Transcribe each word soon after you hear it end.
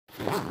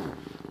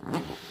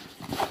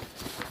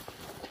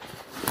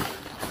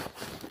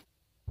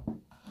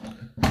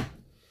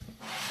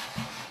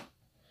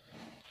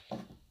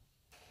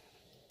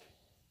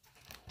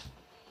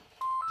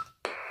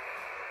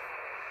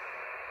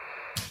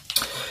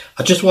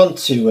I just want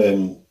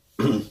to,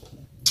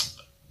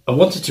 I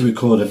wanted to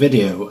record a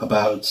video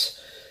about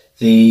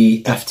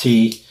the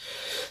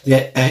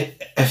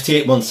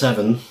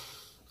FT-817,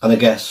 and I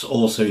guess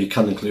also you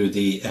can include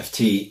the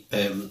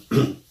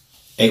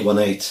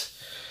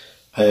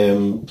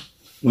FT-818.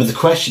 Well, the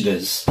question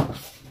is,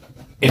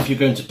 if you're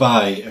going to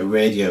buy a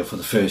radio for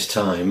the first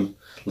time,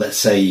 let's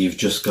say you've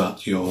just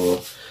got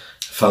your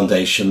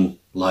foundation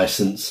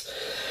license,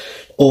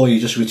 or you're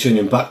just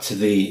returning back to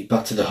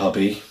the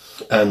hobby,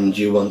 and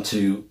you want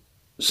to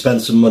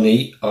spend some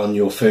money on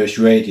your first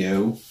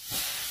radio,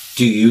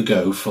 do you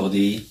go for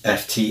the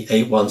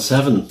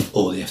FT-817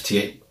 or the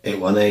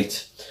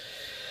FT-818?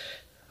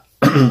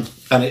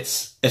 And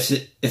it's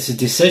a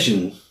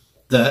decision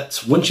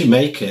that once you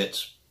make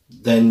it,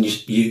 then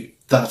you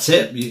that's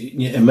it.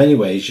 In many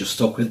ways, you're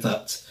stuck with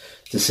that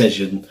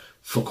decision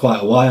for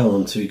quite a while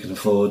until you can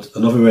afford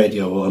another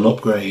radio or an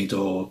upgrade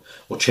or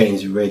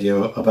change your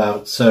radio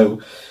about.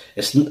 So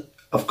it's,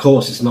 of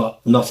course, it's not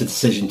a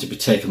decision to be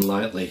taken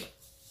lightly.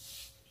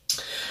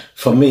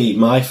 For me,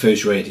 my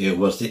first radio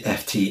was the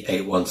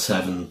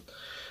FT-817,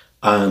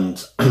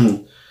 and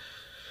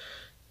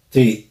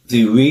the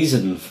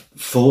reason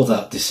for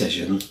that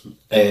decision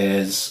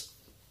is,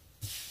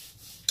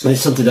 and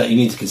it's something that you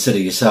need to consider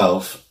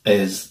yourself,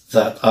 is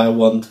that I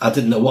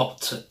didn't know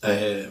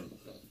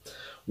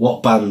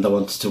what band I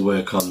wanted to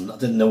work on. I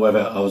didn't know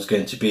whether I was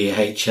going to be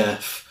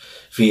HF,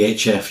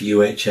 VHF,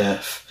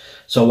 UHF.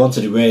 So I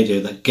wanted a radio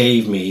that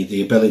gave me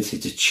the ability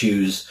to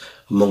choose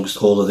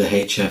amongst all of the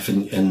HF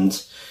and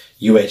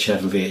UHF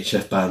and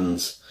VHF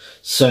bands.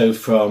 So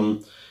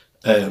from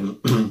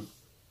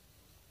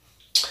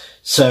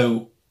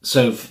so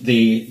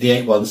the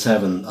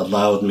 817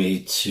 allowed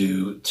me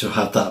to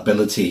have that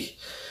ability,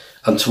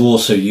 and to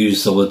also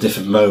use all the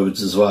different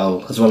modes as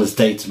well as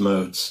data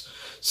modes.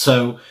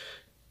 So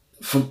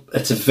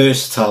it's a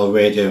versatile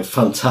radio,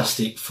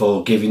 fantastic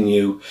for giving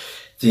you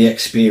the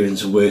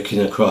experience of working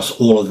across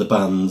all of the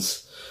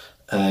bands,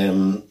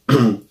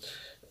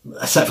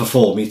 except for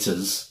 4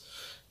 meters,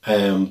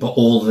 but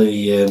all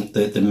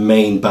the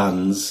main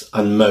bands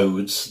and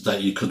modes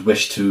that you could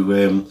wish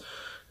to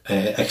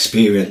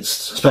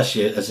experience,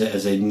 especially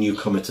as a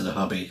newcomer to the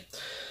hobby.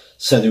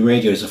 So the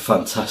radio is a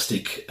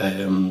fantastic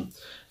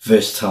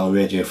versatile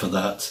radio for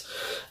that.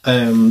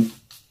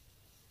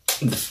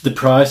 The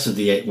price of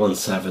the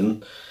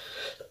 817,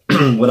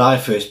 when I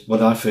first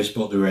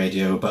bought the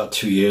radio about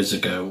 2 years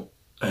ago,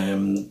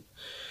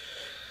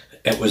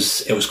 it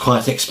was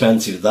quite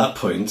expensive at that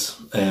point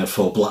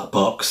for a black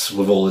box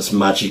with all this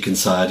magic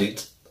inside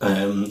it.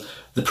 The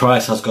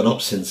price has gone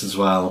up since as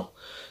well.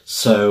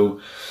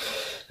 So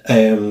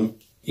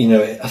you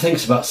know, I think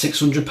it's about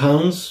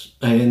 £600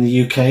 in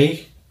the UK.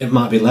 It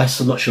might be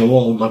less, I'm not sure,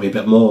 or it might be a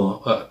bit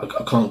more.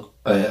 I can't,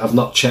 I've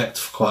not checked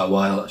for quite a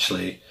while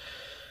actually.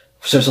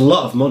 So it's a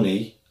lot of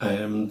money.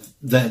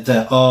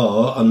 There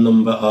are a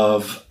number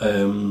of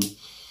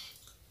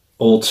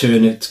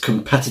alternate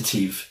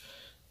competitive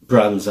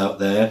brands out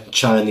there.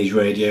 Chinese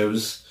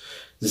radios,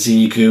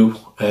 Zigu,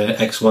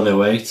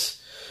 X108,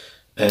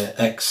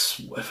 I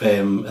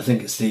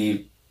think it's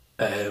the,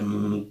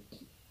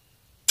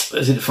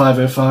 is it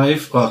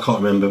 505? Well, I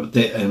can't remember. But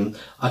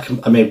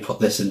I may put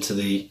this into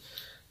the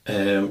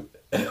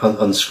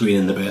on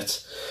screen in a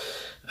bit.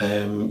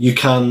 You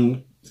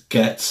can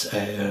get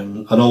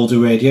an older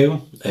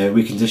radio,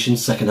 reconditioned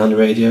second-hand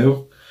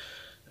radio,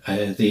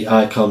 the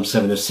ICOM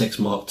 706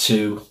 Mark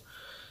II.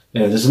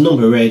 There's a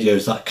number of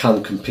radios that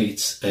can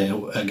compete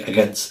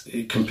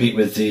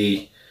with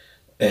the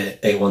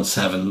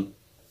 817.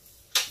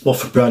 Well,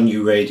 for brand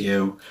new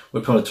radio,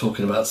 we're probably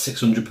talking about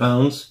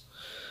 £600.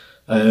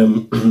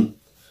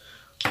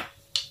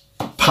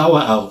 Power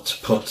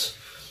output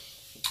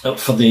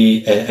for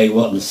the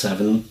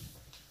 817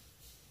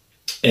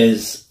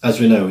 is, as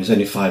we know, is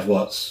only 5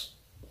 watts,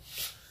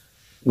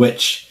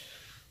 which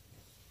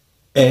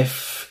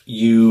if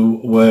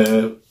you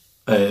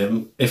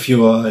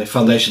are a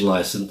foundation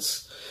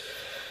license,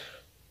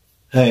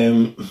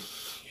 you've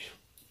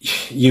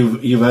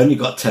only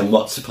got 10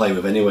 watts to play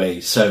with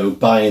anyway. So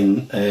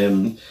buying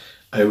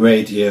a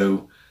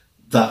radio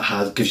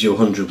that gives you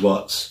 100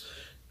 watts,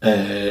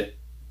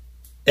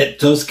 it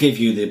does give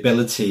you the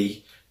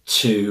ability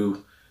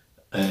to,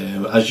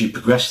 as you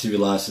progress through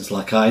your license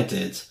like I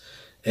did,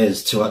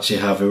 is to actually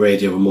have a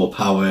radio with more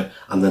power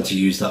and then to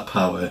use that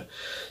power.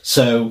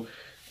 So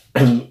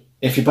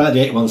if you buy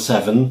the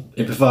 817,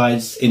 it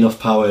provides enough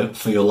power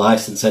for your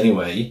license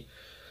anyway.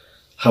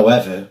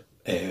 However,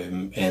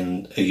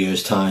 in a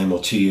year's time or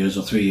 2 years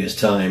or 3 years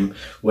time,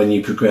 when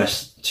you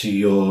progress to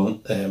your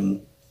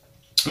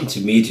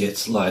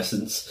intermediate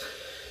license,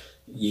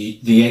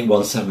 the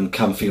 817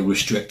 can feel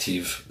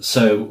restrictive.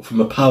 So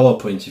from a power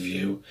point of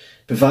view,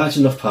 it provides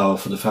enough power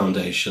for the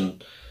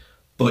foundation,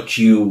 but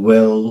you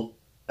will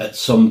at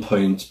some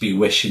point be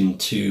wishing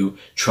to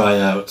try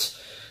out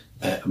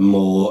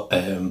more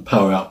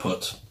power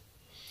output.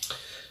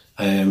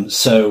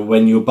 So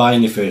when you're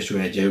buying your first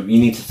radio, you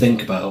need to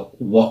think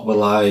about, what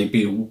will I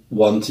be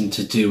wanting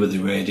to do with the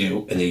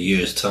radio in a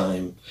year's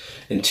time,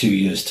 in 2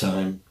 years'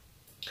 time?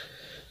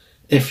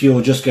 if you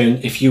are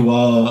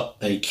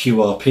a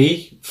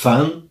QRP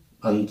fan,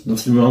 and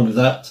nothing wrong with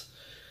that,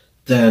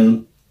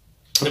 then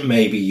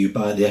maybe you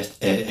buy the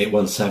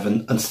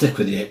 817 and stick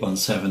with the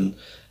 817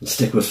 and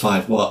stick with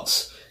 5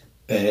 watts,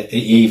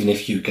 even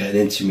if you get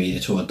an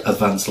intermediate or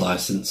advanced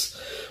license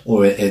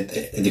or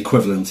an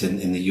equivalent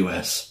in the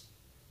US.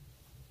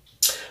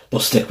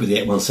 But stick with the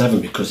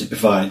 817 because it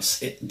provides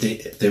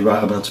the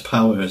right amount of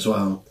power as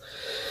well.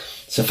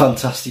 It's a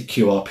fantastic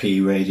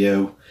QRP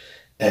radio.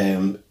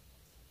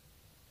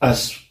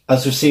 As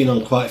we've seen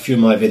on quite a few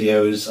of my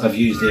videos, I've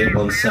used the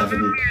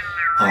 817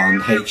 on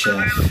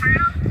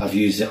HF, I've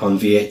used it on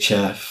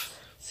VHF,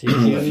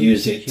 I've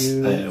used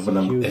it when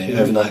I'm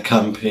overnight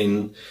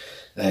camping,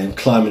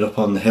 climbing up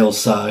on the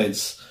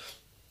hillsides,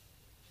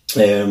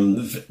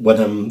 when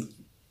I'm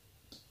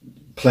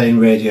playing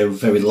radio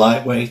very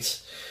lightweight.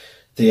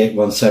 The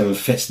 817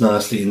 fits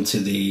nicely into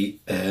the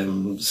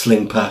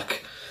sling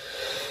pack.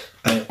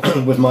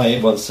 With my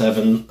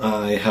 817,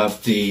 I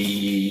have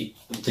the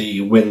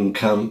Wind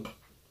Camp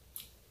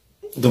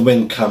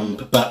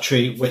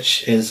battery,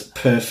 which is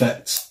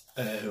perfect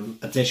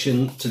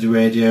addition to the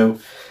radio.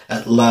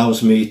 It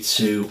allows me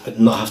to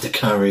not have to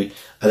carry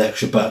an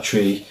extra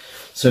battery.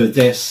 So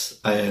this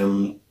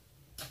into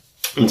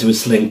a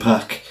sling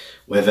pack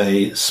with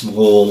a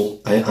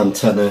small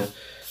antenna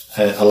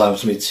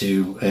allows me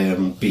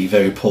to be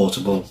very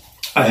portable.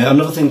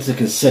 Another thing to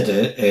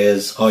consider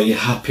is, are you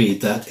happy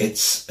that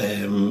it's,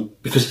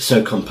 because it's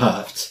so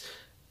compact,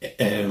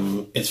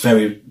 it's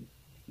very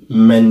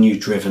menu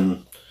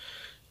driven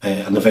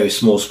and a very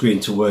small screen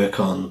to work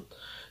on.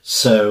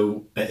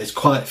 So it's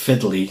quite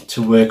fiddly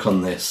to work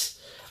on this.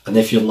 And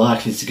if you're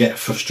likely to get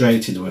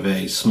frustrated with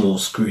a small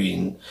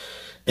screen,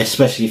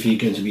 especially if you're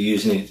going to be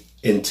using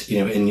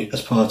it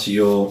as part of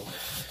your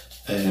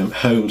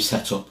home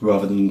setup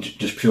rather than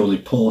just purely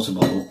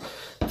portable,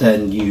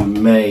 then you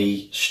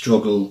may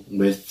struggle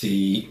with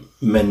the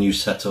menu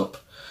setup.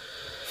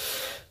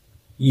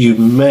 You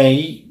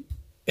may,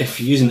 if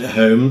you're using it at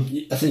home,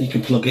 I think you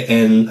can plug it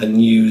in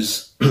and you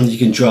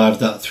can drive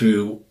that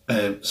through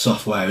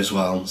software as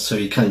well, so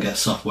you can get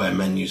software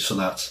menus for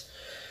that.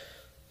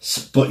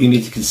 But you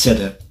need to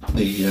consider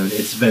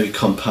it's very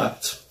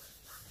compact.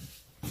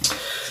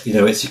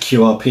 It's a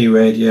QRP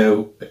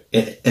radio.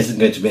 It isn't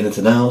going to be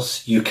anything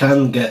else. You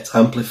can get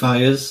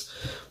amplifiers,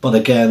 but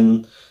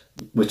again,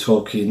 we're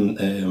talking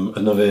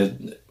another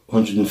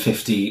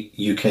 150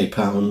 UK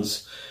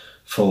pounds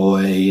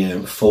for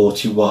a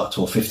 40 watt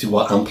or 50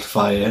 watt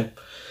amplifier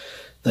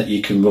that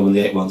you can run the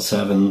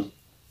 817.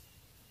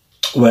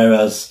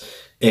 Whereas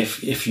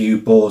if you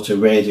bought a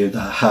radio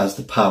that has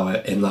the power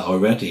in that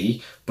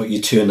already, but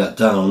you turn that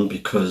down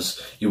because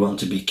you want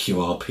to be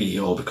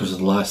QRP or because of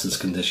the license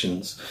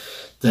conditions,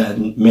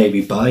 then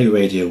maybe buy a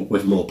radio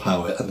with more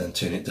power and then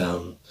turn it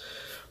down.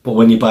 But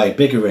when you buy a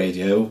bigger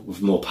radio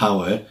with more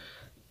power,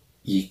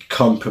 you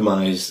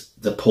compromise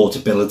the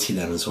portability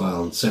then as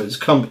well. So it's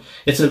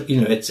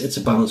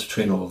a balance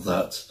between all of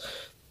that.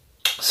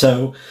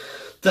 So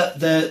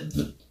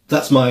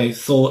that's my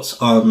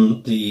thoughts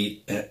on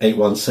the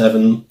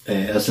 817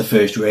 as the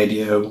first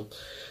radio,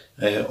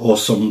 or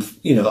some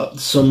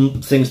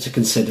things to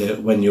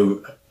consider when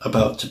you're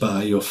about to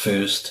buy your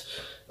first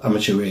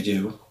amateur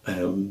radio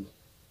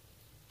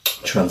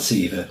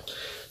transceiver.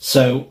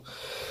 So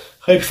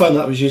hope you found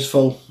that was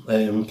useful.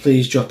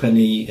 Please drop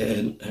any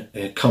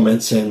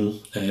comments in,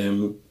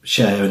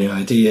 share any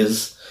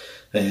ideas.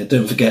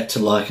 Don't forget to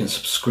like and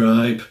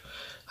subscribe,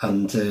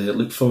 and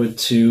look forward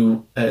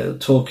to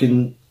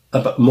talking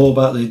more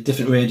about the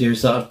different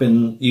radios that I've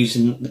been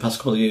using the past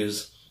couple of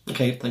years.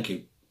 Okay, thank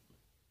you.